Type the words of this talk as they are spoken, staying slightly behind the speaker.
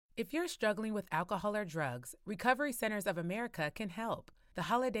If you're struggling with alcohol or drugs, Recovery Centers of America can help. The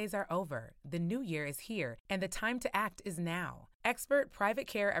holidays are over, the new year is here, and the time to act is now. Expert private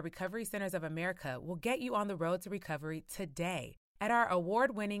care at Recovery Centers of America will get you on the road to recovery today. At our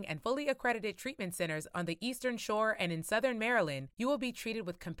award-winning and fully accredited treatment centers on the Eastern Shore and in Southern Maryland, you will be treated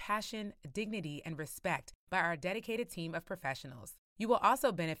with compassion, dignity, and respect by our dedicated team of professionals. You will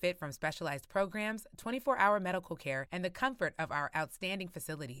also benefit from specialized programs, 24-hour medical care, and the comfort of our outstanding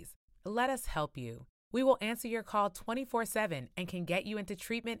facilities. Let us help you. We will answer your call 24/7 and can get you into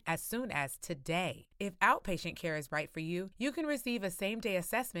treatment as soon as today. If outpatient care is right for you, you can receive a same-day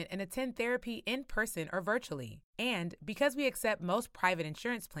assessment and attend therapy in person or virtually. And because we accept most private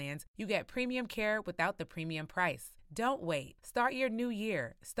insurance plans, you get premium care without the premium price. Don't wait. Start your new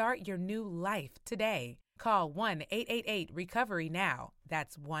year. Start your new life today. Call 1-888-RECOVERY now.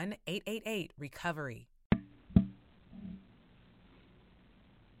 That's 1-888-RECOVERY.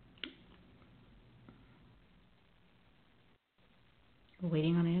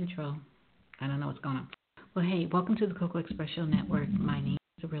 Waiting on the intro. I don't know what's going on. Well, hey, welcome to the Cocoa Express Show Network. My name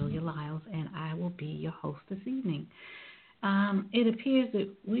is Aurelia Lyles, and I will be your host this evening. It appears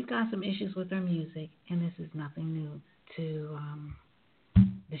that we've got some issues with our music, and this is nothing new to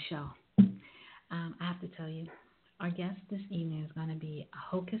the show. I have to tell you, our guest this evening is going to be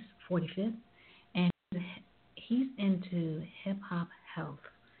Hocus 45th, and he's into hip-hop health.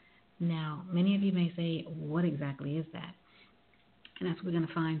 Now, many of you may say, what exactly is that? And that's what we're going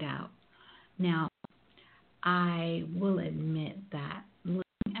to find out. Now, I will admit that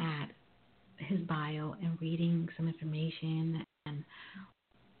looking at his bio and reading some information and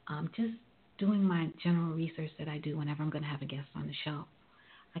just doing my general research that I do whenever I'm going to have a guest on the show,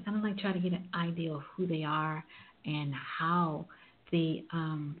 I kind of try to get an idea of who they are and how they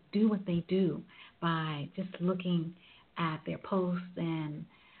do what they do by just looking at their posts. And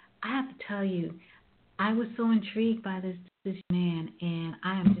I have to tell you, I was so intrigued by this man, and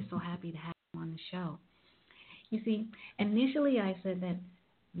I am just so happy to have him on the show. You see, initially I said that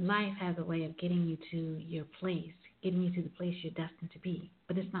life has a way of getting you to your place, getting you to the place you're destined to be.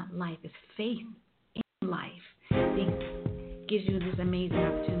 But it's not life, it's faith in life. It gives you this amazing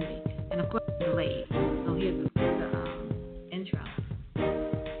opportunity. And of course, it's delayed. So here's the intro.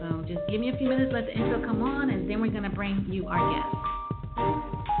 So just give me a few minutes, let the intro come on, and then we're going to bring you our guest.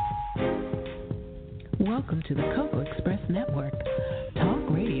 Welcome to the Cocoa Express Network. Talk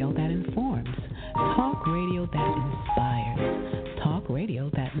radio that informs. Talk radio that inspires. Talk radio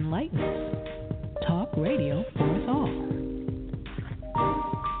that enlightens. Talk radio for us all.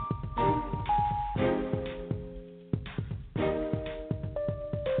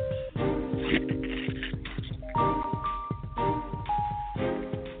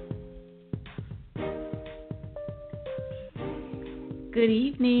 Good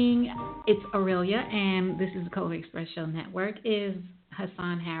evening. It's Aurelia, and this is the Cocoa Express Show Network. Is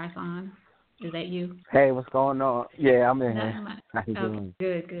Hasan Harris on? Is that you? Hey, what's going on? Yeah, I'm in here. How you doing?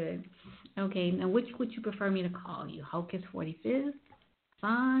 Good. Okay, now which would you prefer me to call you? Hocus 45th?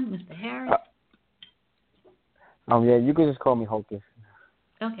 Hasan? Mr. Harris? Yeah, you can just call me Hocus.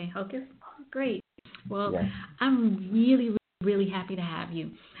 Okay, Hocus? Great. Well, yeah. I'm really, really happy to have you.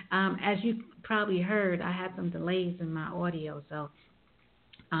 As you probably heard, I had some delays in my audio, so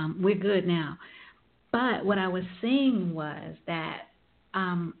we're good now. But what I was saying was that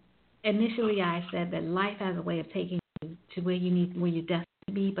initially I said that life has a way of taking you to where you're destined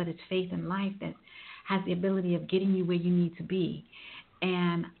to be, but it's faith in life that has the ability of getting you where you need to be.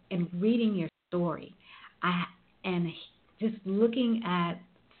 And in reading your story, and just looking at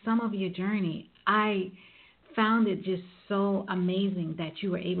some of your journey, I found it just so amazing that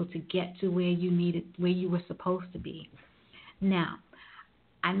you were able to get to where you were supposed to be. Now,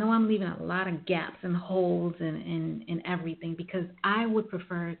 I know I'm leaving a lot of gaps and holes and everything, because I would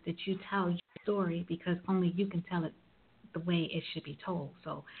prefer that you tell your story, because only you can tell it the way it should be told.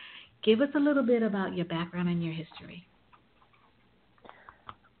 So give us a little bit about your background and your history.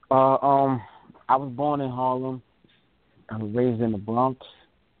 I was born in Harlem. I was raised in the Bronx.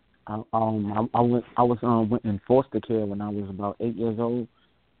 I went in foster care when I was about 8 years old.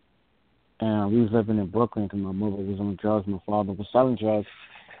 And we was living in Brooklyn because my mother was on drugs. My father was selling drugs.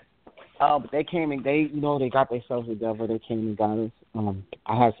 But they came and they got themselves together. They came and got us.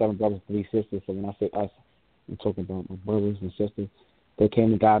 I had 7 brothers, 3 sisters. So when I say us, I'm talking about my brothers and sisters. They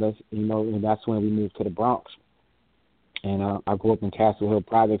came and got us, and that's when we moved to the Bronx. And I grew up in Castle Hill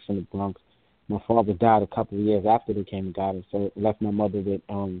Projects in the Bronx. My father died a couple of years after they came and got us, so it left my mother with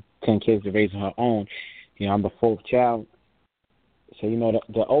 10 kids to raise on her own. I'm the 4th child. So,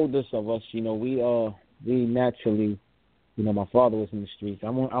 the oldest of us, we naturally my father was in the streets. I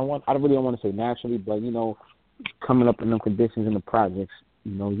really don't want to say naturally, but coming up in them conditions in the projects,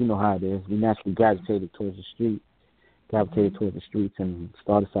 you know how it is. We naturally gravitated towards the streets, and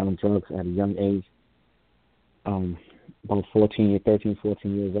started selling drugs at a young age. About 13,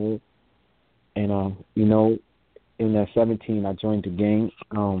 14 years old, and in 17, I joined the gang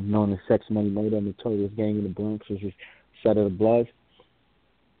known as Sex Money Murder, a notorious gang in the Bronx, which is Set of the Bloods.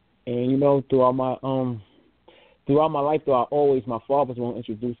 And throughout my life, though, my father was the one who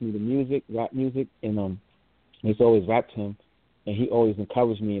introduced me to music, rap music, and I used to always rap to him, and he always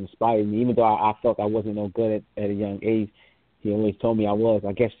encouraged me and inspired me. Even though I felt I wasn't no good at a young age, he always told me I was.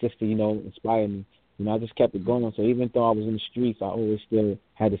 I guess just to inspire me. I just kept it going. So even though I was in the streets, I always still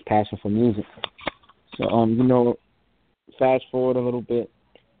had this passion for music. So fast forward a little bit.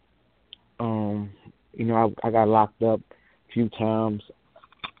 I got locked up a few times.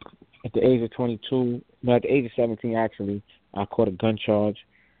 At the age of 22, no, at the age of 17, actually, I caught a gun charge.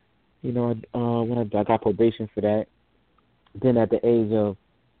 When I got probation for that. Then at the age of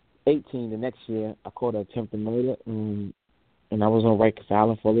 18, the next year, I caught an attempted murder, and I was on Rikers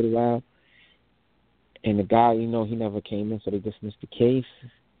Island for a little while. And the guy, he never came in, so they dismissed the case.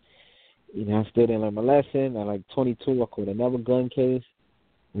 I still didn't learn my lesson. At like 22, I caught another gun case.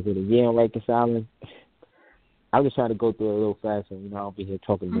 I did a year on Rikers Island. I was trying to go through it a little faster. I'll be here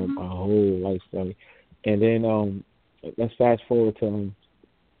talking about my whole life story. And then let's fast forward to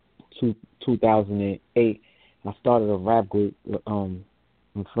 2008. I started a rap group with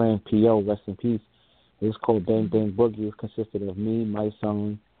my friend P.O., rest in peace. It was called Bang Bang Boogie. It consisted of me, my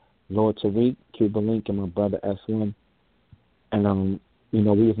son, Lord Tariq, Cuba Link, and my brother S1. And, we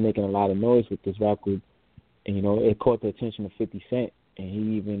was making a lot of noise with this rap group. And, it caught the attention of 50 Cent. And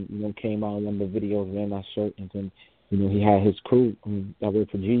he even, came out in one of the videos wearing our shirt. And then, he had his crew that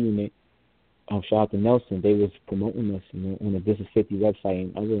worked for G Unit. Shout out to Nelson. They was promoting us, on the This Is 50 website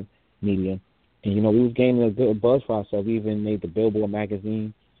and other media. And, we was gaining a good buzz for ourselves. We even made the Billboard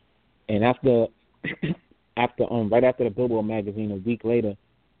magazine. And right after the Billboard magazine, a week later,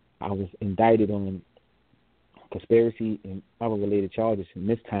 I was indicted on conspiracy and other related charges. And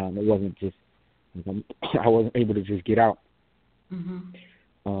this time, it wasn't just, I wasn't able to just get out.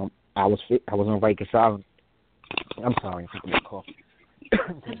 Mm-hmm. I was on Rikers Island. I'm sorry, I'm taking a cough.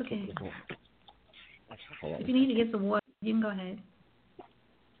 That's okay. If you need to get some water, you can go ahead.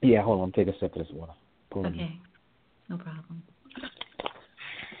 Yeah, hold on. Take a sip of this water. Okay, no problem.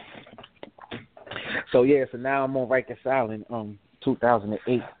 So now I'm on Rikers Island,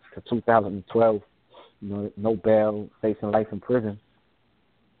 2008 to 2012. No bail, facing life in prison.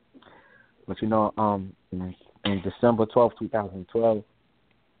 But in December 12, 2012,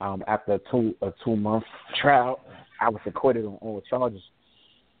 after a 2-month trial, I was acquitted on all charges.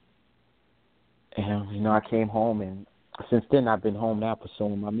 And I came home, and since then I've been home now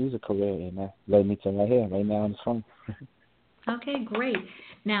pursuing my music career, and that led me to right now on this phone. Okay, great.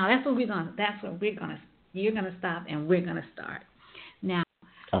 Now you're gonna stop and we're gonna start. Now,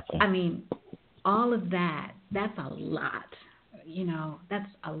 okay. I mean, all of that's a lot. That's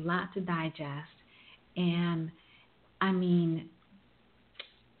a lot to digest. And I mean,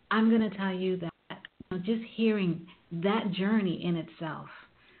 I'm going to tell you that just hearing that journey in itself,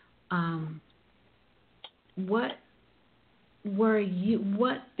 what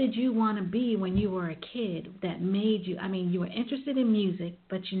did you want to be when you were a kid that made you, you were interested in music,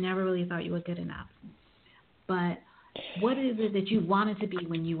 but you never really thought you were good enough. But what is it that you wanted to be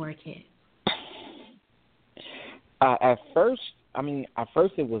when you were a kid? At first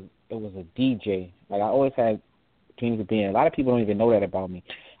it was a DJ. Like I always had dreams of being. A lot of people don't even know that about me.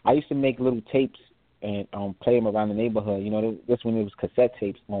 I used to make little tapes and play them around the neighborhood. This when it was cassette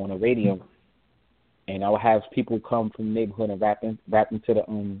tapes on the radio, and I would have people come from the neighborhood and rapping to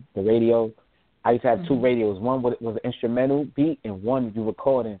the radio. I used to have two radios. One was an instrumental beat, and one you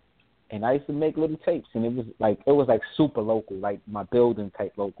recording. And I used to make little tapes, and it was like super local, like my building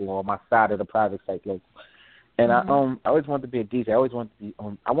type local or my side of the project type local. And I always wanted to be a DJ. I always wanted to be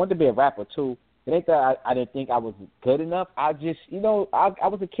I wanted to be a rapper too. It ain't that I didn't think I was good enough. I just I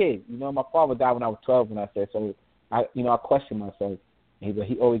was a kid. My father died when I was 12, when I said so. I questioned myself. But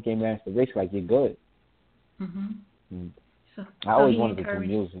he always gave me an inspiration, like you're good. Mm-hmm. So I always wanted to do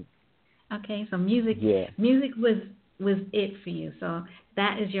music. Okay, so music. Yeah. Music was it for you. So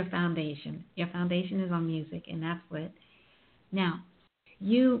that is your foundation. Your foundation is on music, and that's what. Now,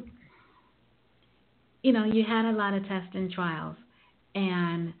 you had a lot of tests and trials,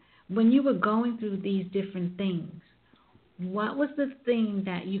 and when you were going through these different things, what was the thing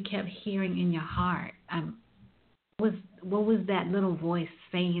that you kept hearing in your heart? What was that little voice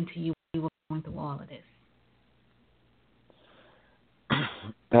saying to you when you were going through all of this?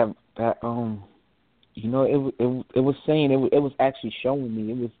 that it was saying it was actually showing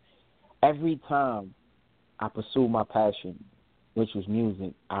me. It was every time I pursued my passion, which was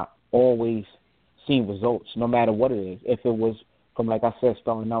music, I always seen results, no matter what it is. If it was from, like I said,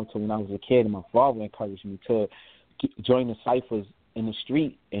 starting out to when I was a kid, and my father encouraged me to join the ciphers in the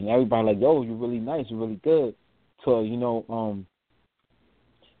street, and everybody like, yo, you're really nice, you're really good, to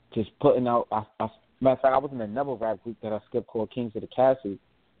just putting out. Matter of fact, I was in another rap group that I skipped called Kings of the Castle.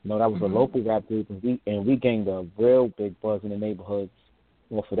 That was a local rap group, and we gained a real big buzz in the neighborhoods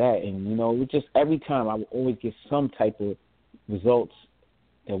off of that. And it just every time I would always get some type of results.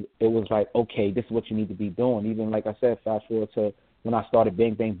 It was like, okay, this is what you need to be doing. Even like I said, fast forward to when I started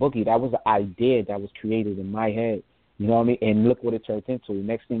Bang Bang Boogie, that was an idea that was created in my head. You know what I mean? And look what it turned into.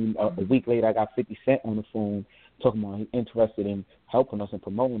 Next thing, a week later, I got 50 Cent on the phone talking about he's interested in helping us and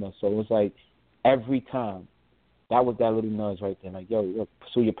promoting us. So it was like every time, that was that little nudge right there. Like, yo,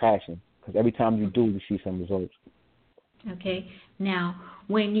 pursue your passion, because every time you do, you see some results. Okay. Now,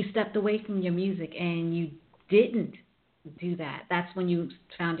 when you stepped away from your music and you didn't do that, that's when you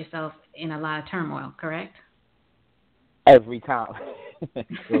found yourself in a lot of turmoil, correct? Every time.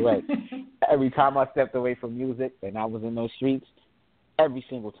 Correct. Every time I stepped away from music and I was in those streets, every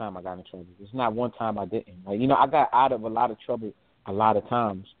single time I got in trouble. There's not one time I didn't. Like, I got out of a lot of trouble a lot of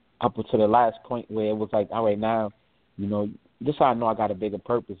times, up until the last point where it was like, all right, now, this is how I know I got a bigger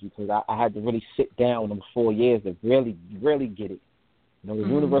purpose, because I had to really sit down in 4 years to really, really get it. The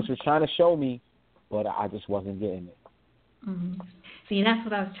universe was trying to show me, but I just wasn't getting it. Mm-hmm. See, that's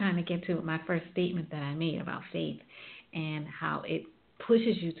what I was trying to get to with my first statement that I made about faith and how it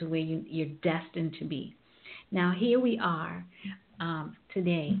pushes you to where you're destined to be. Now, here we are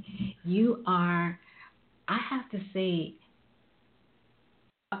today. You are, I have to say,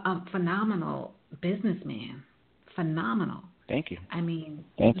 a phenomenal businessman. Phenomenal. Thank you. I mean,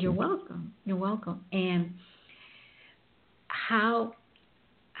 Thank you're you. welcome. You're welcome. And how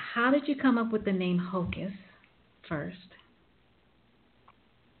did you come up with the name Hocus first?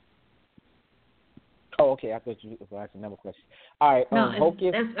 Oh, okay. I thought you were asking another question. All right. No,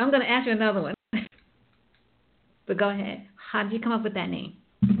 Hocus. I'm going to ask you another one. But go ahead. How did you come up with that name?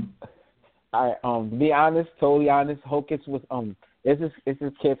 All right. To be honest, totally honest, Hocus was it's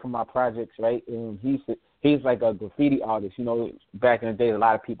this kid from my projects, right? And he's like a graffiti artist. Back in the day, a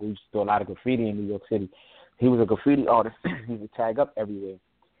lot of people used to do a lot of graffiti in New York City. He was a graffiti artist. He would tag up everywhere,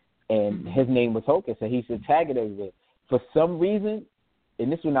 and his name was Hocus, and he used to tag it everywhere. For some reason,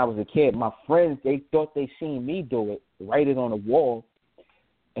 and this when I was a kid, my friends, they thought they seen me do it, write it on a wall,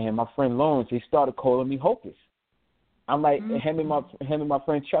 and my friend Lawrence, they started calling me Hocus. I'm like, him and my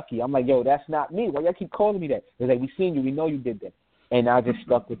friend Chucky, I'm like, yo, that's not me. Why y'all keep calling me that? They're like, we seen you, we know you did that. And I just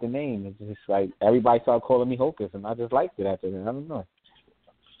stuck with the name. It's just like everybody started calling me Hocus, and I just liked it after that. I don't know.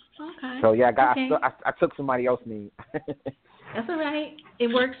 Okay. So yeah, I took somebody else's name. That's all right. It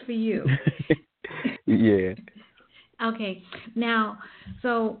works for you. Yeah. Okay. Now,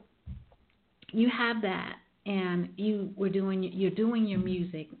 so you have that, and you're doing your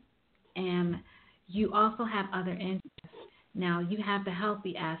music, and you also have other interests. Now, you have the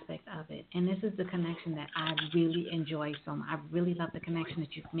healthy aspect of it, and this is the connection that I really enjoy so much. I really love the connection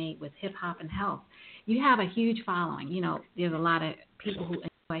that you've made with hip-hop and health. You have a huge following. There's a lot of people who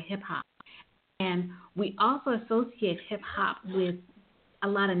enjoy hip-hop, and we also associate hip-hop with a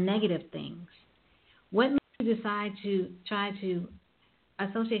lot of negative things. What made you decide to try to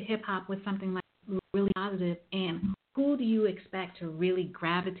associate hip-hop with something like really positive, and who do you expect to really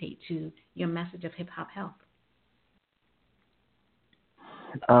gravitate to your message of hip-hop health?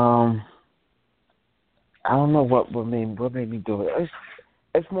 I don't know what made me do it.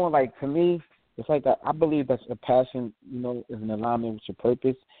 It's more like, to me, it's like I believe that's a passion, is in alignment with your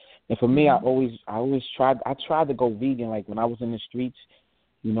purpose. And for me, I always tried to go vegan, like when I was in the streets,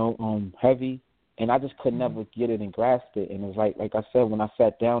 heavy, and I just could never get it and grasp it. And it was like I said, when I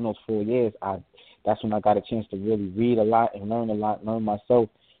sat down those 4 years, that's when I got a chance to really read a lot and learn a lot, learn myself,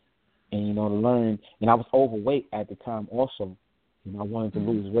 and to learn. And I was overweight at the time also. I wanted to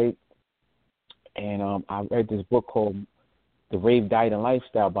lose weight, and I read this book called The Rave Diet and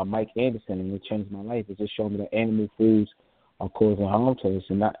Lifestyle by Mike Anderson, and it changed my life. It just showed me that animal foods are causing harm to us,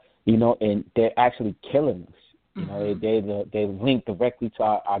 and and they're actually killing us. They link directly to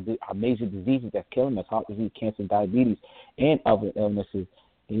our major diseases that's killing us: heart disease, cancer, diabetes, and other illnesses.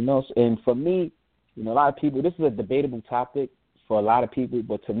 And for me, a lot of people, this is a debatable topic for a lot of people,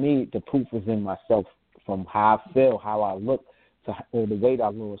 but to me, the proof is in myself, from how I feel, how I look, or the weight I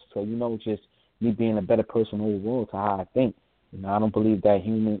lost. So, just me being a better person overall to how I think. I don't believe that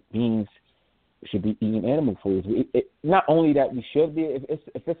human beings should be eating animal foods. Not only that we should be, if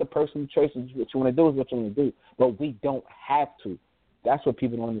it's a personal choice, what you want to do is what you want to do, but we don't have to. That's what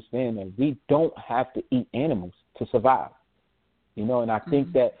people don't understand, that we don't have to eat animals to survive. You know, and I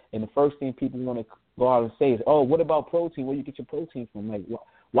think that, and the first thing people want to go out and say is, oh, what about protein? Where do you get your protein from? Like,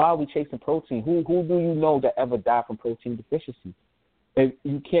 why are we chasing protein? Who do you know that ever died from protein deficiency? If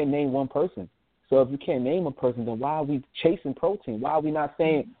you can't name one person. So if you can't name a person, then why are we chasing protein? Why are we not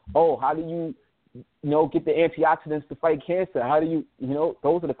saying, oh, how do you get the antioxidants to fight cancer? How do you,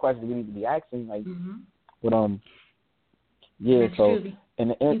 those are the questions we need to be asking. Like, but yeah. That's so true.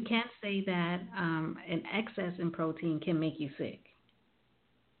 and you can't say that an excess in protein can make you sick.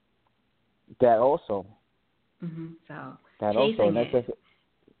 That also. So that chasing also. it.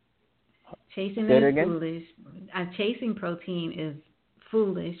 Chasing it is foolish. Chasing protein is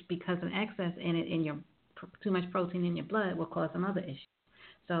foolish because an excess in it in your too much protein in your blood will cause some other issues.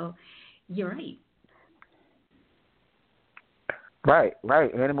 So you're right. Right.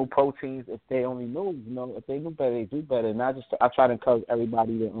 Animal proteins, if they only knew, if they knew better, they do better. And I try to encourage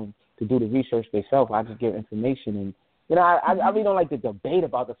everybody to do the research themselves. I just give information, and I really don't like to debate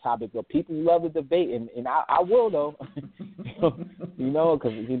about the topic, but people love to debate, and I will though,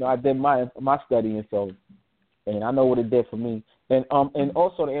 because I did my study, and I know what it did for me. And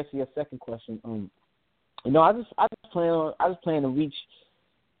also to answer your second question, I just plan to reach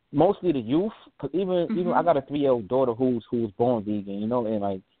mostly the youth, because even I got a 3-year-old daughter who's born vegan,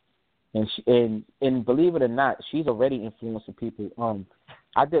 and believe it or not, she's already influencing people.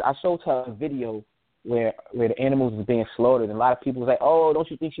 I showed her a video where the animals was being slaughtered, and a lot of people was like, oh, don't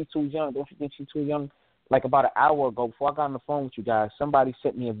you think she's too young? Don't you think she's too young? Like about an hour ago, before I got on the phone with you guys, somebody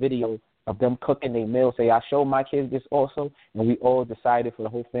sent me a video of them cooking their meal. Say, I showed my kids this also, and we all decided for the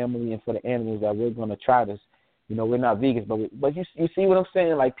whole family and for the animals that we're going to try this. We're not vegans, but you see what I'm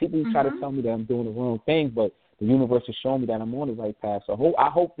saying? Like, people try to tell me that I'm doing the wrong thing, but the universe is showing me that I'm on the right path. So I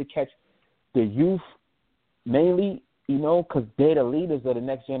hope to catch the youth mainly, because they're the leaders of the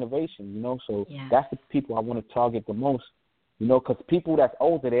next generation, So that's the people I want to target the most, because people that's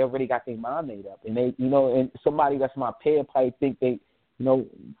older, they already got their mind made up. And they, and somebody that's my peer probably think they,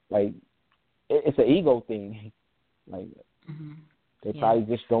 like, it's an ego thing. Like, they probably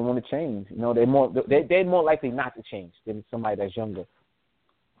just don't want to change. They're more likely not to change than somebody that's younger.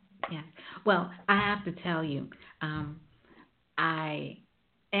 Yeah. Well, I have to tell you, I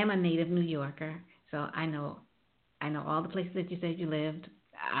am a native New Yorker, so I know all the places that you said you lived.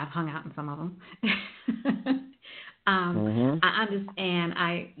 I've hung out in some of them. I understand.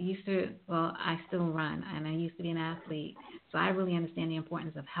 I still run, and I used to be an athlete, so I really understand the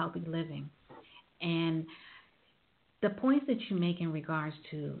importance of healthy living. And the points that you make in regards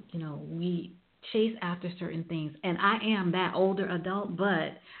to, we chase after certain things, and I am that older adult,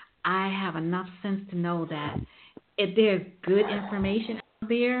 but I have enough sense to know that if there's good information out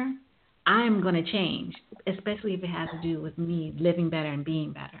there, I'm going to change, especially if it has to do with me living better and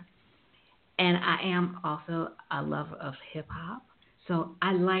being better. And I am also a lover of hip-hop, so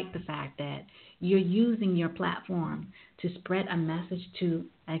I like the fact that you're using your platform to spread a message to,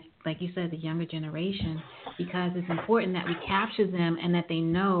 like you said, the younger generation, because it's important that we capture them and that they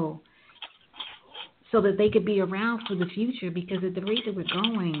know so that they could be around for the future, because at the rate that we're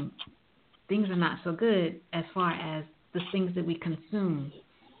going, things are not so good as far as the things that we consume.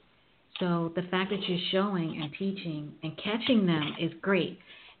 So the fact that you're showing and teaching and catching them is great.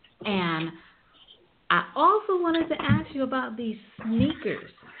 And I also wanted to ask you about these sneakers.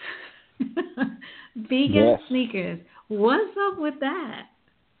 Vegan sneakers. What's up with that?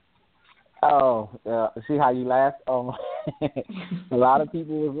 Oh, see how you laugh? A lot of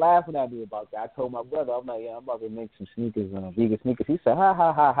people was laughing at me about that. I told my brother, I'm like, I'm about to make some sneakers, vegan sneakers. He said, ha,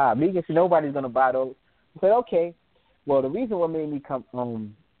 ha, ha, ha. Vegan, nobody's going to buy those. I said, okay. Well, the reason what made me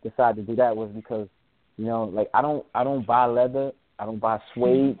decide to do that was because, like, I don't buy leather. I don't buy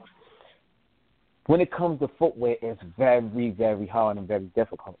suede. When it comes to footwear, it's very, very hard and very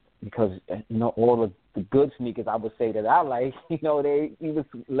difficult because, all of the good sneakers I would say that I like, they either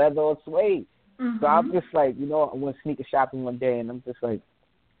leather or suede. So I'm just like, I went sneaker shopping one day and I'm just like,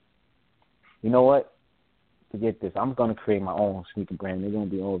 you know what? Forget this. I'm going to create my own sneaker brand. They're going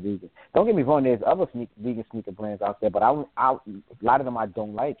to be all vegan. Don't get me wrong. There's other vegan sneaker brands out there, but a lot of them I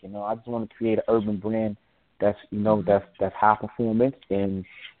don't like. I just want to create an urban brand that's, that's high performance and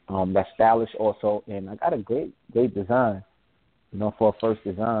that's stylish also. And I got a great design, for a first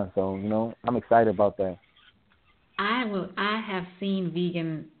design. So, I'm excited about that. I have seen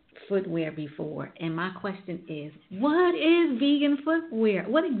vegan footwear before, and my question is, what is vegan footwear?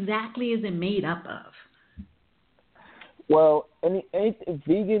 What exactly is it made up of? Well, any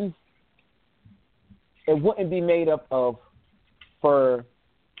vegan, it wouldn't be made up of fur,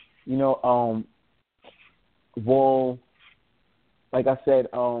 wool. Like I said,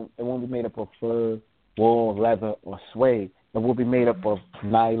 it won't be made up of fur, wool, leather, or suede. It will be made up of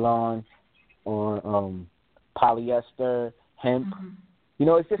nylon or polyester, hemp.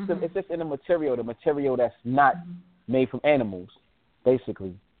 It's just in the material that's not made from animals,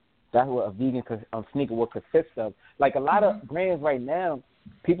 basically. That's what a vegan sneaker will consist of. Like a lot of brands right now,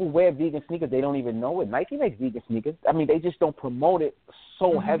 people wear vegan sneakers, they don't even know it. Nike makes vegan sneakers. I mean, they just don't promote it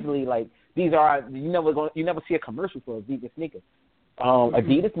so heavily. Like these are you never see a commercial for a vegan sneaker.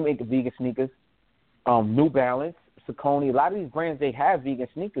 Adidas make vegan sneakers. New Balance, Saucony, a lot of these brands, they have vegan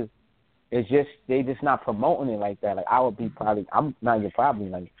sneakers. It's just they just not promoting it like that. Like I'm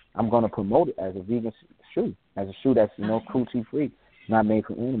gonna promote it as a vegan shoe, as a shoe that's cruelty free, not made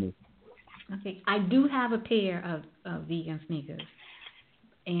from animals. Okay, I do have a pair of vegan sneakers,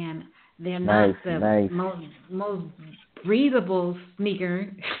 and they're not the most breathable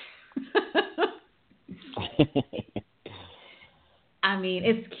sneaker. I mean,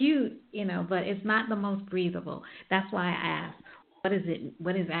 it's cute, but it's not the most breathable. That's why I asked,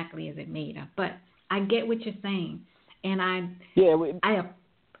 what exactly is it made of? But I get what you're saying, and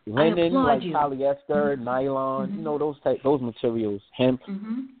linen, like you. polyester, nylon, those materials, hemp.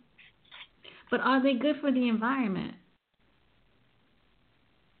 But are they good for the environment?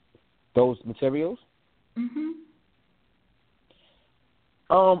 Those materials? I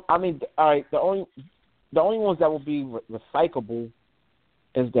mean, all right. The only ones that will be recyclable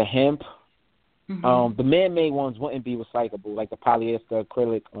is the hemp. The man-made ones wouldn't be recyclable, like the polyester,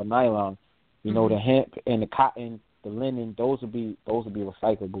 acrylic, or nylon. The hemp and the cotton, the linen, those would be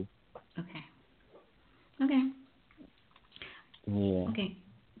recyclable. Okay. Yeah. Okay.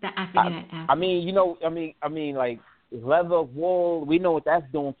 I figured I'd ask. I mean, like leather, wool. We know what that's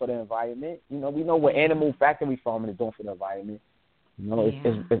doing for the environment. We know what animal factory farming is doing for the environment.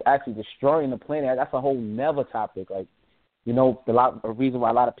 It's actually destroying the planet. That's a whole never topic. Like, a reason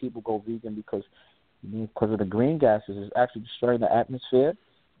why a lot of people go vegan because of the green gases is actually destroying the atmosphere,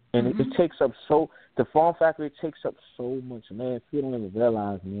 and it takes up the farm factory takes up so much, man. People don't even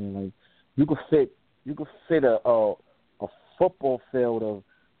realize, man. Like, you could fit a football field of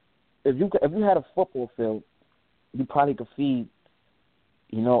if you had a football field, you probably could feed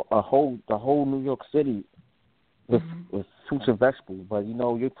the whole New York City with fruits and vegetables. But you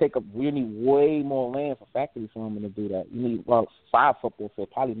need way more land for factory farming to do that. You need 5 football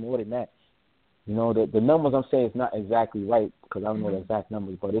fields, probably more than that. The numbers I'm saying is not exactly right because I don't know the exact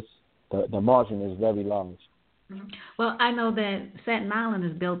numbers, but it's the margin is very large. Well, I know that Staten Island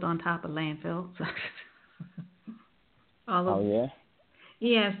is built on top of landfill. So yeah?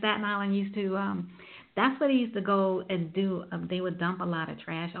 Yeah, Staten Island used to, that's what they used to go and do. They would dump a lot of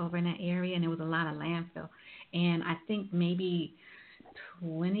trash over in that area, and there was a lot of landfill. And I think maybe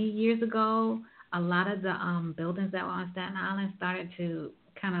 20 years ago, a lot of the buildings that were on Staten Island started to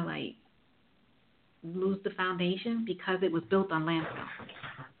kind of like lose the foundation because it was built on landfill.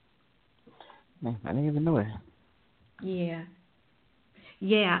 I didn't even know that. Yeah.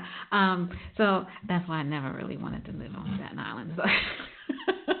 So that's why I never really wanted to live on Staten Island.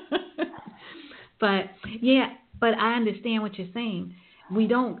 But I understand what you're saying. We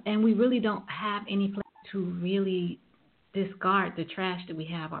really don't have any place to really discard the trash that we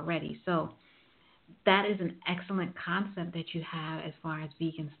have already. So that is an excellent concept that you have as far as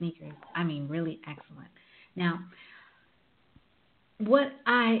vegan sneakers. I mean, really excellent. Now, what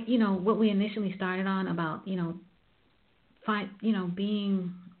we initially started on about,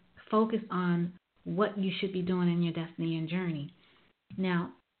 being focused on what you should be doing in your destiny and journey.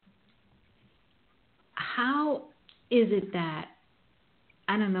 Now, how is it that,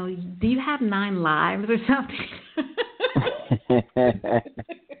 I don't know, do you have 9 lives or something?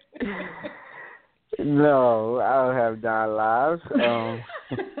 No, I don't have 9 lives.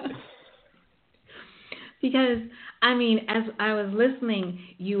 Because, I mean, as I was listening,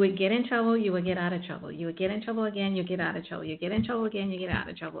 you would get in trouble, you would get out of trouble. You would get in trouble again, you get out of trouble. You get in trouble again, you get out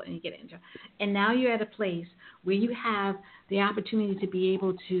of trouble, and you get in trouble. And now you're at a place where you have the opportunity to be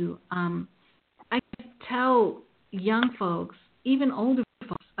able to, tell young folks, even older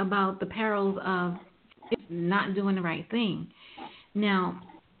folks, about the perils of not doing the right thing. Now,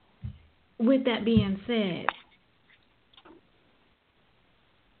 with that being said,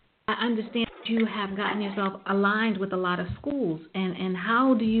 I understand you have gotten yourself aligned with a lot of schools, and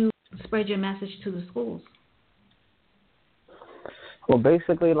how do you spread your message to the schools? Well,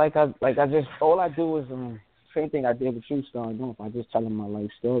 basically, all I do is same thing I did with you starting off. I just tell them my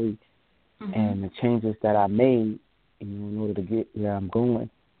life story and the changes that I made, in order to get where I'm going.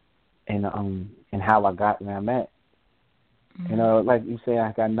 and how I got where I'm at. You know, like you say,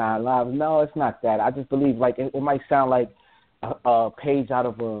 I got 9 lives. No, it's not that. I just believe, like, it might sound like a page out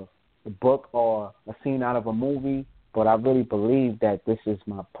of a book or a scene out of a movie, but I really believe that this is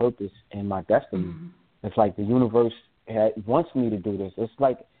my purpose and my destiny. It's like the universe wants me to do this. It's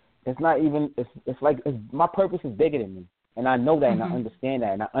like, it's not even, it's like my purpose is bigger than me. And I know that, and I understand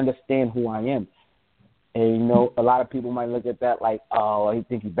that, and I understand who I am. And, you know, a lot of people might look at that like, oh, you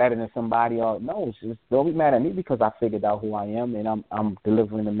think you're better than somebody. Or no, it's just, don't be mad at me because I figured out who I am and I'm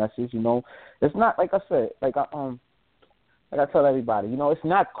delivering the message. You know, it's not like I said, like I tell everybody, you know, it's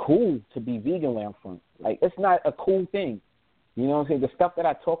not cool to be vegan where I'm from. Like, it's not a cool thing. You know what I'm saying? The stuff that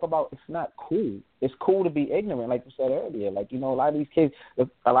I talk about, it's not cool. It's cool to be ignorant, like you said earlier. Like, you know, a lot of these kids,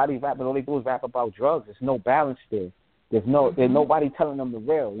 a lot of these rappers, all they do is rap about drugs. There's no balance there. There's nobody telling them the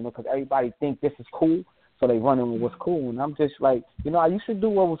real, you know, because everybody think this is cool. So they run in with what's cool, and I'm just like, you know, I used to do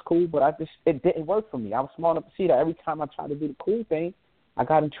what was cool, but it didn't work for me. I was smart enough to see that every time I tried to do the cool thing, I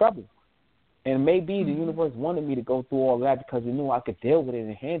got in trouble. And maybe the universe wanted me to go through all that because it knew I could deal with it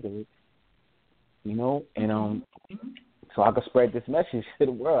and handle it, you know, and so I could spread this message to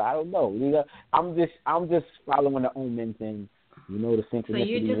the world. I don't know. You know, I'm just following the omen thing, you know, the synchronicities. So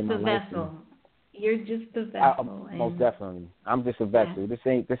you're just a vessel. You're just a vessel. Most definitely. I'm just a vessel.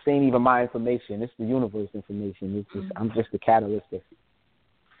 Yeah. This ain't even my information. It's the universe information. It's just, I'm just the catalyst.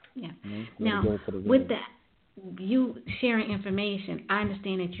 Yeah. Now, with that, you sharing information, I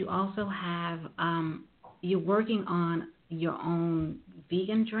understand that you also have, you're working on your own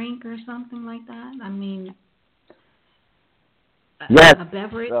vegan drink or something like that? I mean, yes. A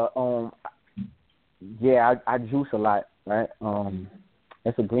beverage? Yeah, I juice a lot, right?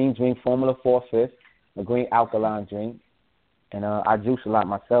 It's a green drink, Formula 4/5, a green alkaline drink, and I juice a lot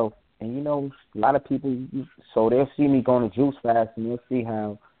myself. And, you know, a lot of people, so they'll see me going to juice fast, and they'll see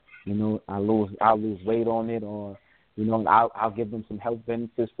how, you know, I'll lose weight on it, or, you know, I'll give them some health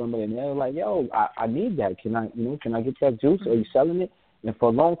benefits from it, and they're like, yo, I need that. Can I get that juice? Are you selling it? And for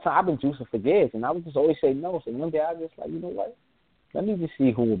a long time, I've been juicing for years, and I would just always say no. So one day I was just like, you know what? Let me just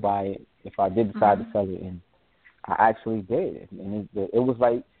see who will buy it if I did decide to sell it. And I actually did. And it was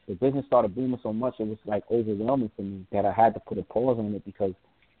like the business started booming so much, it was like overwhelming for me that I had to put a pause on it because,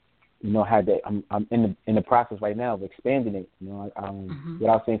 you know, I'm in the process right now of expanding it. You know,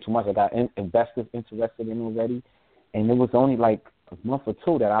 without saying too much, I got investors interested in it already, and it was only like a month or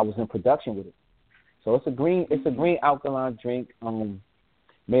two that I was in production with it. So it's a green alkaline drink,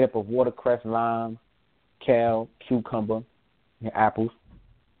 made up of watercress, lime, kale, cucumber, and apples.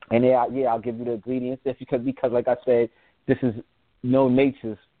 And I'll give you the ingredients because like I said, this is no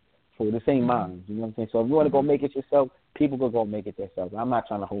nature's food. This ain't mine. You know what I'm saying? So if you want to go make it yourself, people will go make it themselves. I'm not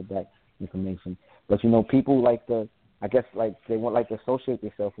trying to hold back information. But, you know, people like they want like to associate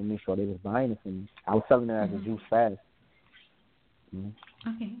themselves with me, so they was buying it from me. I was selling it as a juice fast.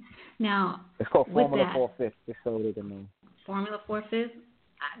 Okay. Now, it's called Formula 4/5. Just so they can know. Formula 4/5?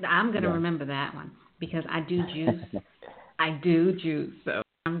 I'm going to remember that one because I do juice. So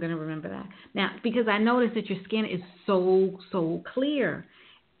I'm going to remember that. Now, because I noticed that your skin is so clear.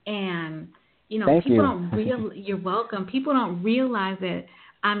 And, you know, you're welcome. People don't realize that.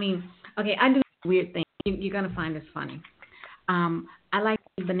 I mean, okay, I do a weird thing. You're going to find this funny. I like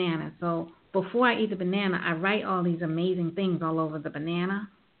to eat banana. So before I eat the banana, I write all these amazing things all over the banana.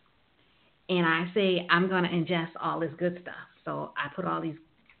 And I say, I'm going to ingest all this good stuff. So I put all these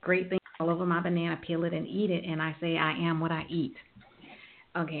great things all over my banana, peel it and eat it. And I say, I am what I eat.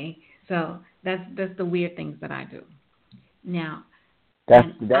 Okay, so that's the weird things that I do. Now, that's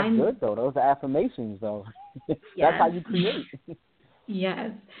good though. Those are affirmations though. That's how you create.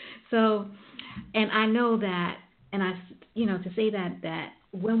 Yes. So, and I know that, and to say that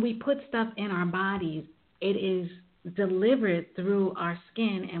when we put stuff in our bodies, it is delivered through our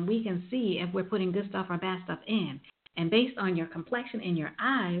skin, and we can see if we're putting good stuff or bad stuff in. And based on your complexion and your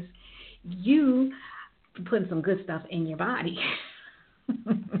eyes, you putting some good stuff in your body.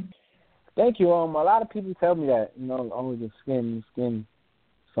 Thank you. A lot of people tell me that, you know, only the skin.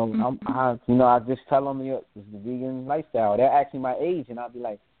 So I just tell them it's the vegan lifestyle. They're asking my age, and I'll be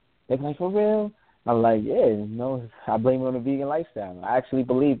like, they're like, for real? I'm like, yeah, you know, I blame it on the vegan lifestyle. I actually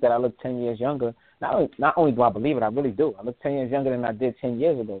believe that I look 10 years younger. Not only do I believe it, I really do. I look 10 years younger than I did 10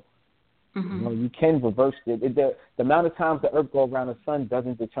 years ago. You know, you can reverse it. The amount of times the earth goes around the sun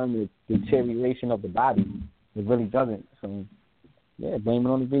doesn't determine the deterioration of the body. It really doesn't. So, yeah, blame it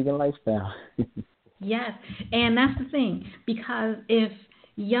on the vegan lifestyle. Yes, and that's the thing, because if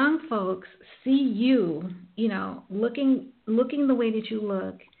young folks see you, you know, looking the way that you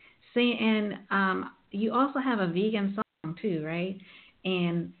look, and you also have a vegan song too, right?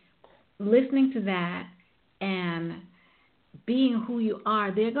 And listening to that and being who you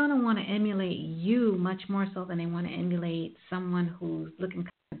are, they're going to want to emulate you much more so than they want to emulate someone who's looking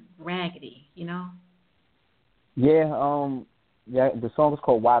kind of raggedy, you know? Yeah, yeah, the song is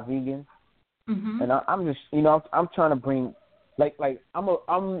called Why Vegan. Mm-hmm. And I'm just, I'm trying to bring, like I'm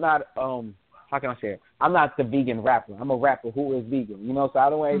not, how can I say it? I'm not the vegan rapper. I'm a rapper who is vegan, so I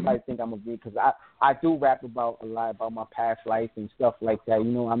don't want everybody to think I'm a vegan, because I do rap about a lot about my past life and stuff like that.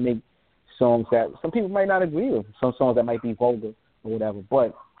 I make songs that some people might not agree with, some songs that might be vulgar or whatever.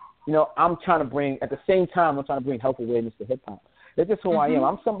 But, I'm trying to bring, at the same time, I'm trying to bring health awareness to hip-hop. That's just who I am.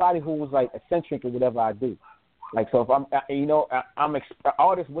 I'm somebody who was, like, eccentric in whatever I do. Like, so if I'm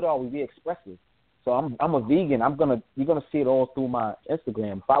artists, what are we? We expressive. So I'm a vegan. You're gonna see it all through my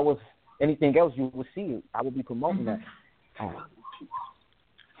Instagram. If I was anything else, you would see it. I would be promoting that.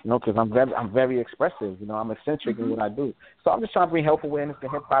 Because I'm very expressive. I'm eccentric in what I do. So I'm just trying to bring health awareness to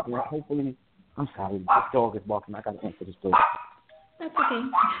hip hop, and hopefully, I'm sorry, this dog is barking. I gotta answer this door. That's okay.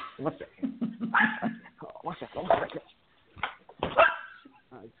 One second. One second.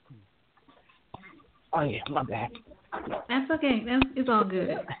 All right, oh yeah, my bad. That's okay. It's all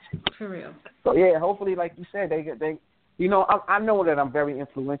good, for real. So yeah, hopefully, like you said, they I know that I'm very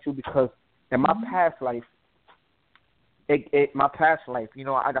influential because in my past life, that's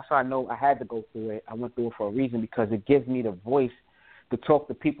why I know I had to go through it. I went through it for a reason, because it gives me the voice to talk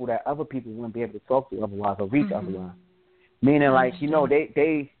to people that other people wouldn't be able to talk to otherwise or reach otherwise. Meaning, like,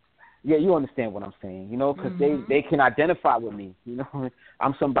 they yeah, you understand what I'm saying, because they can identify with me.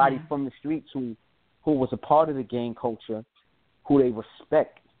 I'm somebody from the streets who was a part of the gang culture, who they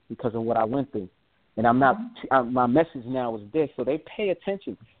respect because of what I went through. And I'm not, my message now is this, so they pay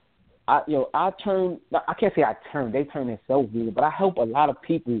attention. I can't say I turn, they turn themselves vegan, but I help a lot of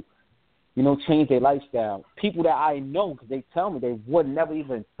people, change their lifestyle. People that I know, because they tell me they would never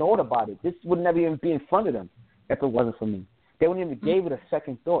even thought about it. This would never even be in front of them if it wasn't for me. They wouldn't even gave it a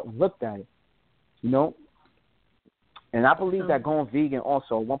second thought and looked at it, And I believe that going vegan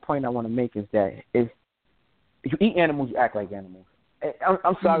also, one point I want to make is that if you eat animals, you act like animals.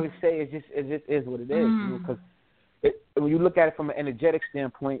 I'm sorry to say, it just is what it is, because when you look at it from an energetic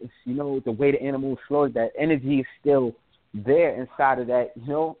standpoint, it's, the way the animal is slaughtered, that energy is still there inside of that,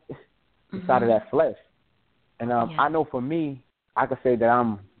 inside of that flesh. And I know for me, I could say that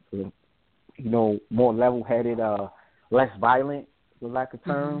I'm, more level-headed, less violent, for lack of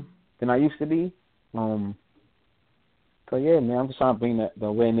term, than I used to be. So yeah, man, I'm just trying to bring the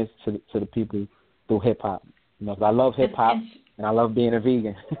awareness to the people through hip hop. 'Cause I love hip hop and I love being a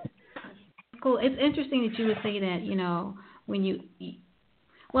vegan. Cool. It's interesting that you would say that, when you eat.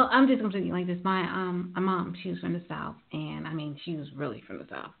 Well, I'm just going to say it like this. My mom, she was from the South, and I mean, she was really from the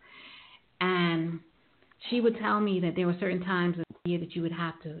South. And she would tell me that there were certain times of the year that you would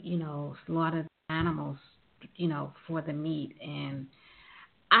have to, slaughter animals, for the meat. And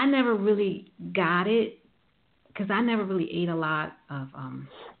I never really got it, because I never really ate a lot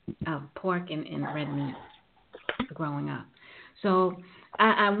of pork and red meat growing up. So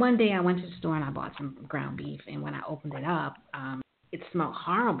one day I went to the store and I bought some ground beef, and when I opened it up, it smelled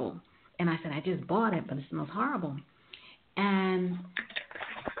horrible. And I said, I just bought it, but it smells horrible. And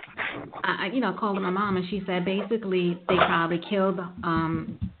I called my mom, and she said basically they probably kill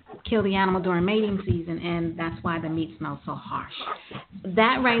the animal during mating season, and that's why the meat smells so harsh.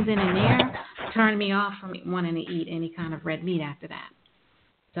 That right then and there turned me off from wanting to eat any kind of red meat after that.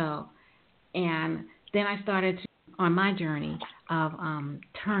 So, and then I started on my journey of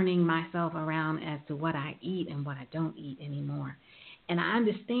turning myself around as to what I eat and what I don't eat anymore. And I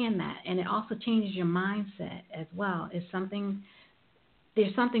understand that, and it also changes your mindset as well. There's something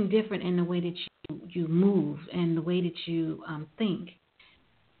different in the way that you move and the way that you think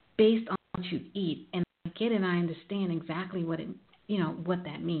based on what you eat. And I get it, and I understand exactly what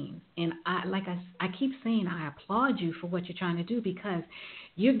that means. And I keep saying, I applaud you for what you're trying to do, because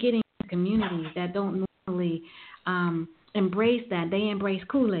you're getting communities that don't normally embrace that. They embrace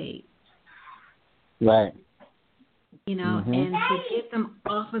Kool-Aid. Right. And to get them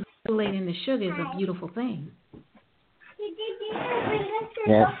off of the Kool-Aid and the sugar is a beautiful thing.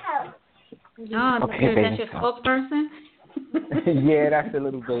 Yeah. Oh, okay, that's your spokesperson? Yeah, that's the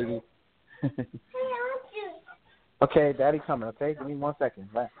little baby. Okay, Daddy coming, okay? Give me 1 second.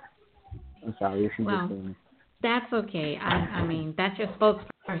 Right. I'm sorry. Well, that's okay. I mean, that's your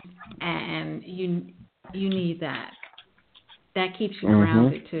spokesperson, and you need that. That keeps you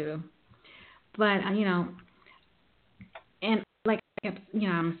grounded, too. But, and like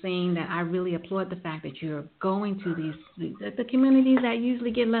I'm saying that I really applaud the fact that you're going to the communities that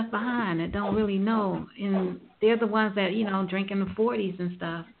usually get left behind, that don't really know, and they're the ones that drinking the 40s and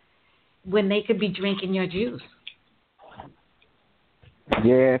stuff, when they could be drinking your juice.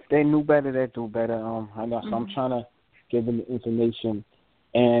 Yeah, if they knew better, they'd do better. I know, so I'm trying to give them the information,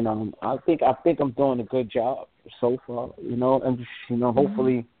 and I think I'm doing a good job so far. You know, and just, you know,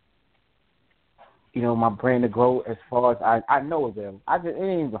 hopefully, you know, my brand to grow as far as I know it will. It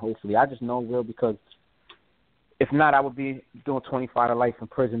ain't even hopefully. I just know it will, because if not, I would be doing 25 to life in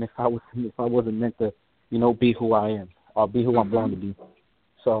prison if I wasn't meant to, you know, be who I am or be who I'm born to be.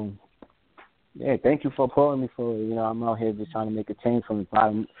 So, yeah, thank you for pulling me for, you know, I'm out here just trying to make a change from the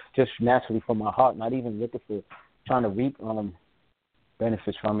bottom, just naturally from my heart, not even looking for trying to reap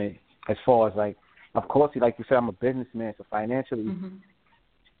benefits from it. As far as, like, of course, like you said, I'm a businessman, so financially,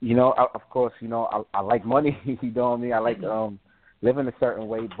 you know, of course, you know, I like money, you know what I mean? I like living a certain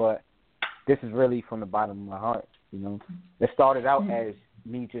way, but this is really from the bottom of my heart, you know. It started out as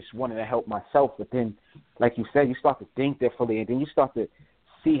me just wanting to help myself, but then, like you said, you start to think differently, and then you start to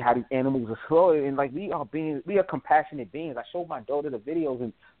see how these animals are slow, and like we are compassionate beings. I showed my daughter the videos,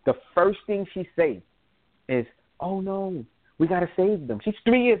 and the first thing she says is, "Oh no, we gotta save them." She's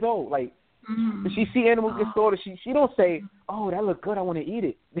 3 years old. Like, if she see animals get slaughtered, she don't say, "Oh, that look good, I want to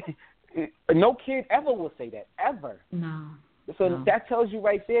eat it." No kid ever will say that, ever. No. So that tells you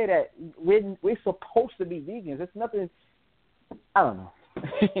right there that we're supposed to be vegans. It's nothing. I don't know.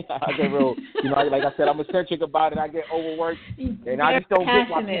 I get real, you know, like I said, I'm eccentric about it. I get overworked, and I just don't get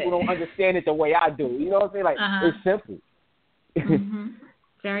why people don't understand it the way I do. You know what I'm saying? Like, it's simple.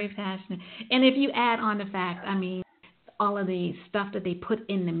 Very passionate. And if you add on the fact, I mean, all of the stuff that they put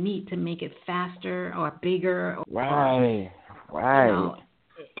in the meat to make it faster or bigger. Right. You know,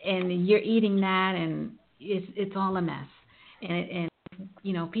 and you're eating that, and it's all a mess. And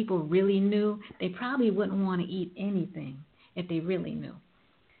you know, people really knew, they probably wouldn't want to eat anything if they really knew.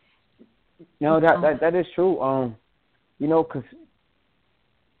 No, that is true. You know, because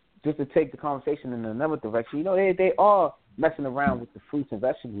just to take the conversation in another direction, you know, they are messing around with the fruits and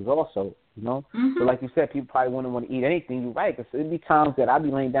vegetables also, you know. So like you said, people probably wouldn't want to eat anything. You're right, because there'd be times that I'd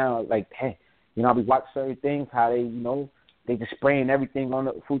be laying down like, hey, you know, I'll be watching certain things, how they, you know, they just spraying everything on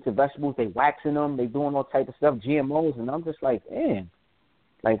the fruits and vegetables, they waxing them, they doing all type of stuff, GMOs, and I'm just like, man,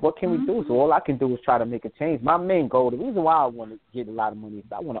 like, what can we do? So all I can do is try to make a change. My main goal, the reason why I want to get a lot of money is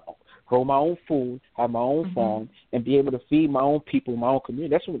I want to grow my own food, have my own farm, and be able to feed my own people, my own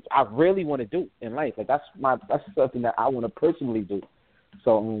community. That's what I really want to do in life. Like, that's something that I want to personally do.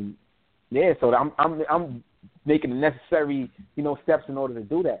 So, yeah, so I'm making the necessary, you know, steps in order to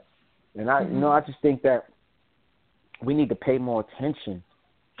do that. And I just think that we need to pay more attention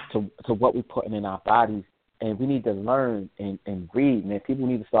to what we're putting in our bodies, and we need to learn and read, man. People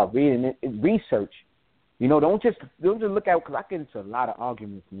need to start reading and research. You know, don't just look at, because I get into a lot of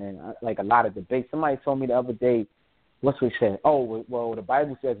arguments, man, like a lot of debates. Somebody told me the other day, what's what said? Oh, well, the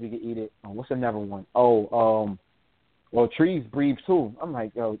Bible says we can eat it. What's another one? Well, trees breathe too. I'm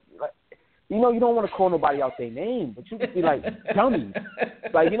like, yo, you know, you don't want to call nobody out their name, but you can be like, dummies.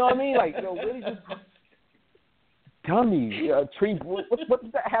 Like, you know what I mean? Like, yo, really just dummies. Tree, what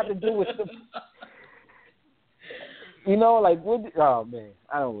does that have to do with the... You know, like, oh, man,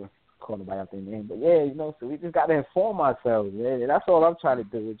 I don't want to call nobody out their name, but, yeah, you know, so we just got to inform ourselves, man, and that's all I'm trying to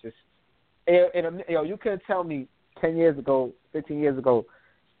do. Is just, and you couldn't tell me 10 years ago, 15 years ago,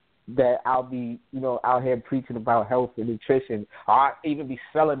 that I'll be, you know, out here preaching about health and nutrition, or I'll even be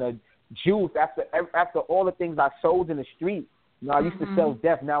selling a juice after all the things I sold in the street. You know, I used to sell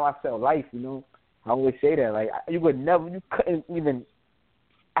death, now I sell life, you know. I always say that. Like,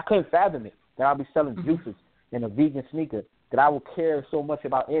 I couldn't fathom it, that I'll be selling juices in a vegan sneaker, that I will care so much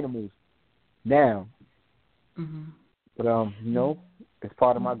about animals now. But, you know, it's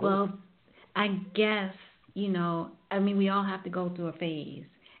part of my goal. Well, I guess, you know, I mean, we all have to go through a phase.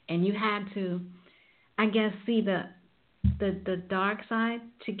 And you had to, I guess, see the dark side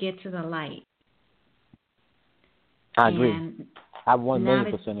to get to the light. I agree. I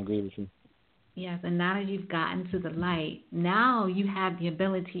 1,000,000% agree with you. Yes, and now that you've gotten to the light, now you have the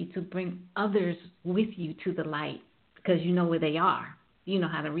ability to bring others with you to the light, because you know where they are. You know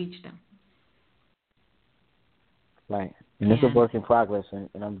how to reach them. Right. And it's a work in progress, and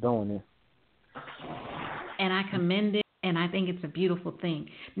I'm doing it. And I commend it, and I think it's a beautiful thing.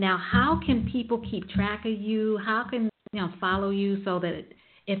 Now, how can people keep track of you? How can follow you so that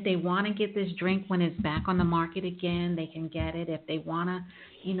if they want to get this drink when it's back on the market again, they can get it? If they want to,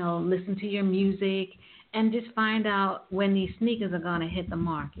 listen to your music and just find out when these sneakers are going to hit the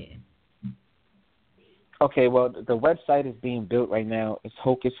market. Okay, well, the website is being built right now. It's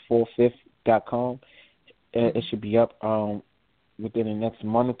hocus45th.com. It should be up within the next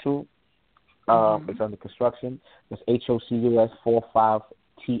month or two. It's under construction. It's HOCUS45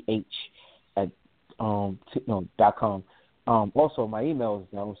 at .com. Also, my email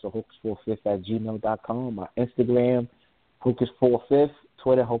is also hocus45th@gmail.com. My Instagram, hocus45th.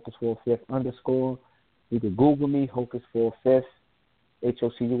 Twitter, hocus45th_. You can Google me, hocus45th,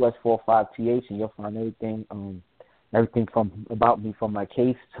 HOCUS45TH, and you'll find everything from about me, from my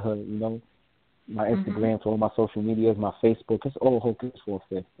case to my Instagram, to all my social medias, my Facebook. It's all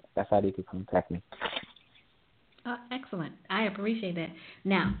hocus45th. That's how they can contact me. Excellent. I appreciate that.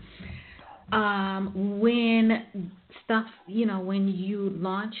 Now, when you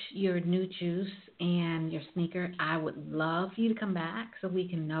launch your new juice and your sneaker, I would love for you to come back so we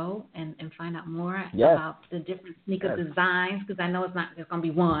can know and find out more about the different sneaker designs, because I know it's not just going to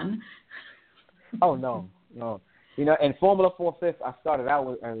be one. Oh, no. And Formula 4/5, I started out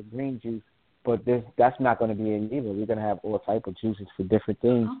with green juice, but that's not going to be it either. We're going to have all type of juices for different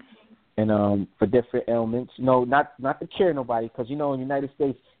things. Okay. And for different ailments. Not to cure nobody, because, in the United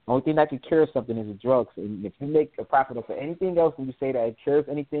States, the only thing that can cure something is the drugs. And if you make a profit off of anything else and you say that it cures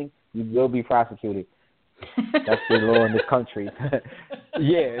anything, you will be prosecuted. That's the law in this country.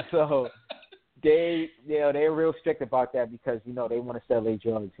 Yeah, so they're real strict about that because, they want to sell their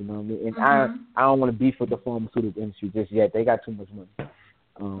drugs, you know what I mean? And I don't want to beef with the pharmaceutical industry just yet. They got too much money.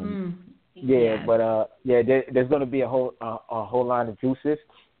 There's going to be a whole line of juices.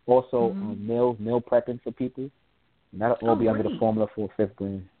 Also, meal prepping for people. And that'll all be under the Formula 4/5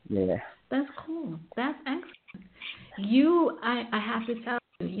 brand. Yeah. That's cool. That's excellent. I have to tell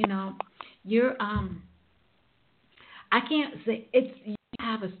you, you're I can't say you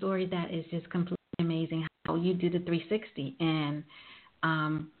have a story that is just completely amazing. How you do the 360, and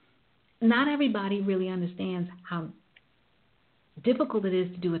not everybody really understands how difficult it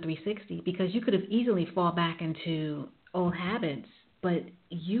is to do a 360, because you could have easily fall back into old habits. But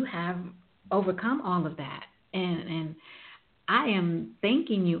you have overcome all of that, and I am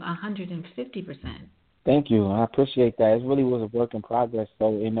thanking you 150%. Thank you. I appreciate that. It really was a work in progress.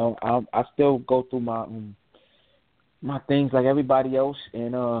 So, I still go through my things like everybody else,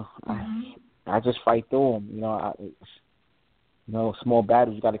 and I just fight through them. Small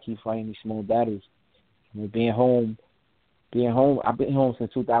battles. You got to keep fighting these small battles. Being home. I've been home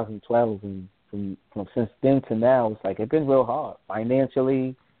since 2012, and from since then to now, it's been real hard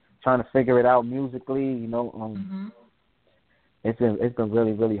financially, trying to figure it out musically. It's been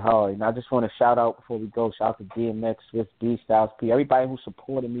really, really hard. And I just want to shout out before we go. Shout out to DMX, Swiss B, Styles P, everybody who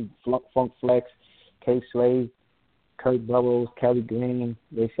supported me, Funk Flex, K Slade, Kurt Burrows, Kelly Green.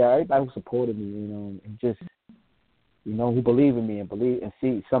 Everybody who supported me, and just who believe in me and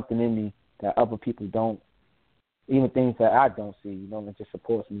see something in me that other people don't, even things that I don't see. And just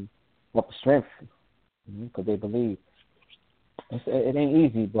supports me. Up the strength, because they believe. It ain't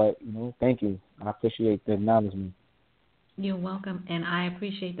easy, but, thank you. I appreciate the acknowledgement. You're welcome, and I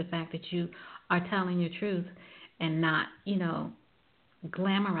appreciate the fact that you are telling your truth and not,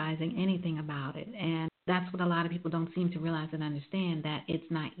 glamorizing anything about it. And that's what a lot of people don't seem to realize and understand, that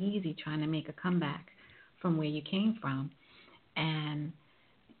it's not easy trying to make a comeback from where you came from. And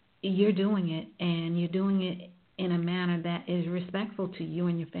you're doing it, and you're doing it in a manner that is respectful to you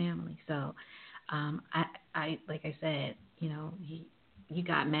and your family. So, I like I said, you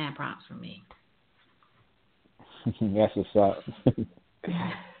got mad props from me. That's what's up.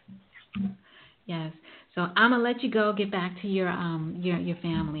 Yes. So I'm gonna let you go, get back to your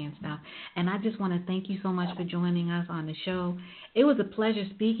family and stuff. And I just want to thank you so much for joining us on the show. It was a pleasure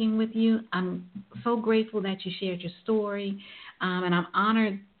speaking with you. I'm so grateful that you shared your story, and I'm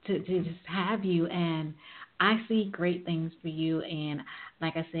honored to just have you. And I see great things for you, and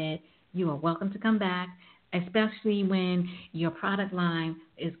like I said, you are welcome to come back, especially when your product line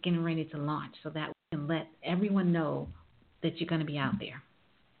is getting ready to launch, so that we can let everyone know that you're going to be out there.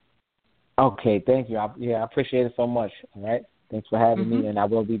 Okay, thank you. I appreciate it so much. All right, thanks for having me, and I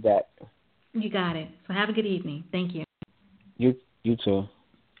will be back. You got it. So have a good evening. Thank you. You too.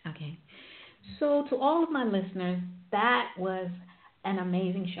 Okay. So to all of my listeners, that was an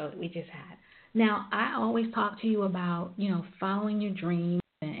amazing show that we just had. Now, I always talk to you about, following your dreams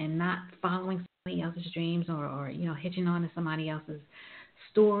and not following somebody else's dreams or hitching on to somebody else's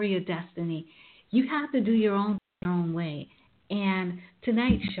story or destiny. You have to do your own way. And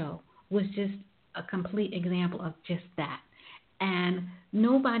tonight's show was just a complete example of just that. And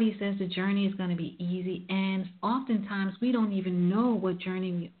nobody says the journey is going to be easy. And oftentimes we don't even know what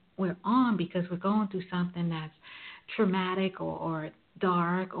journey we're on because we're going through something that's traumatic or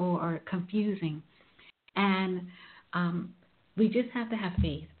dark or confusing. And we just have to have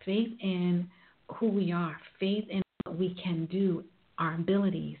faith in who we are, faith in what we can do, our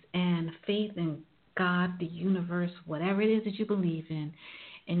abilities, and faith in God, the universe, whatever it is that you believe in.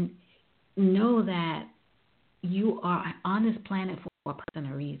 And know that you are on this planet for a purpose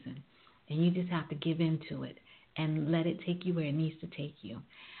and a reason. And you just have to give into it and let it take you where it needs to take you.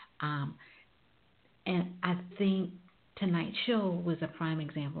 And I think tonight's show was a prime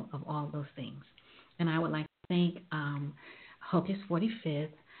example of all those things. And I would like to thank Hocus 45th,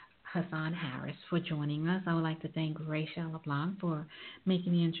 Hasan Harris, for joining us. I would like to thank Rachel LeBlanc for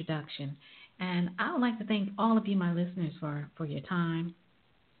making the introduction. And I would like to thank all of you, my listeners, for your time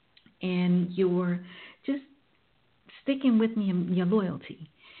and your just sticking with me and your loyalty.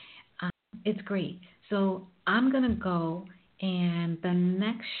 It's great. So I'm going to go, and the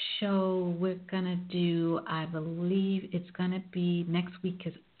next show we're going to do, I believe it's going to be next week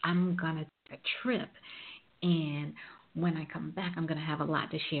because I'm going to take a trip. And when I come back, I'm going to have a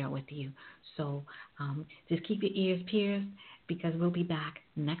lot to share with you. So just keep your ears pierced because we'll be back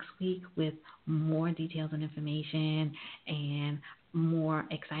next week with more details and information and more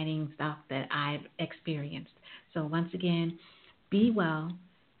exciting stuff that I've experienced. So once again, be well.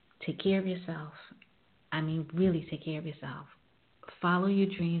 Take care of yourself. I mean, really take care of yourself. Follow your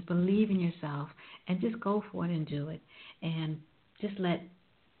dreams, believe in yourself, and just go for it and do it. And just let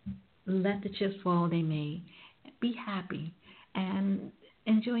the chips fall they may. Be happy and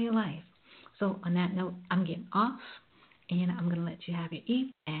enjoy your life. So on that note, I'm getting off, and I'm going to let you have your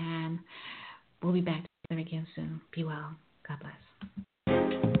eat, and we'll be back together again soon. Be well. God bless.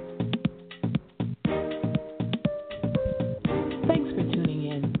 Thanks for tuning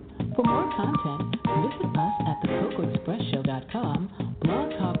in. For more content, visit us at thecocoexpressshow.com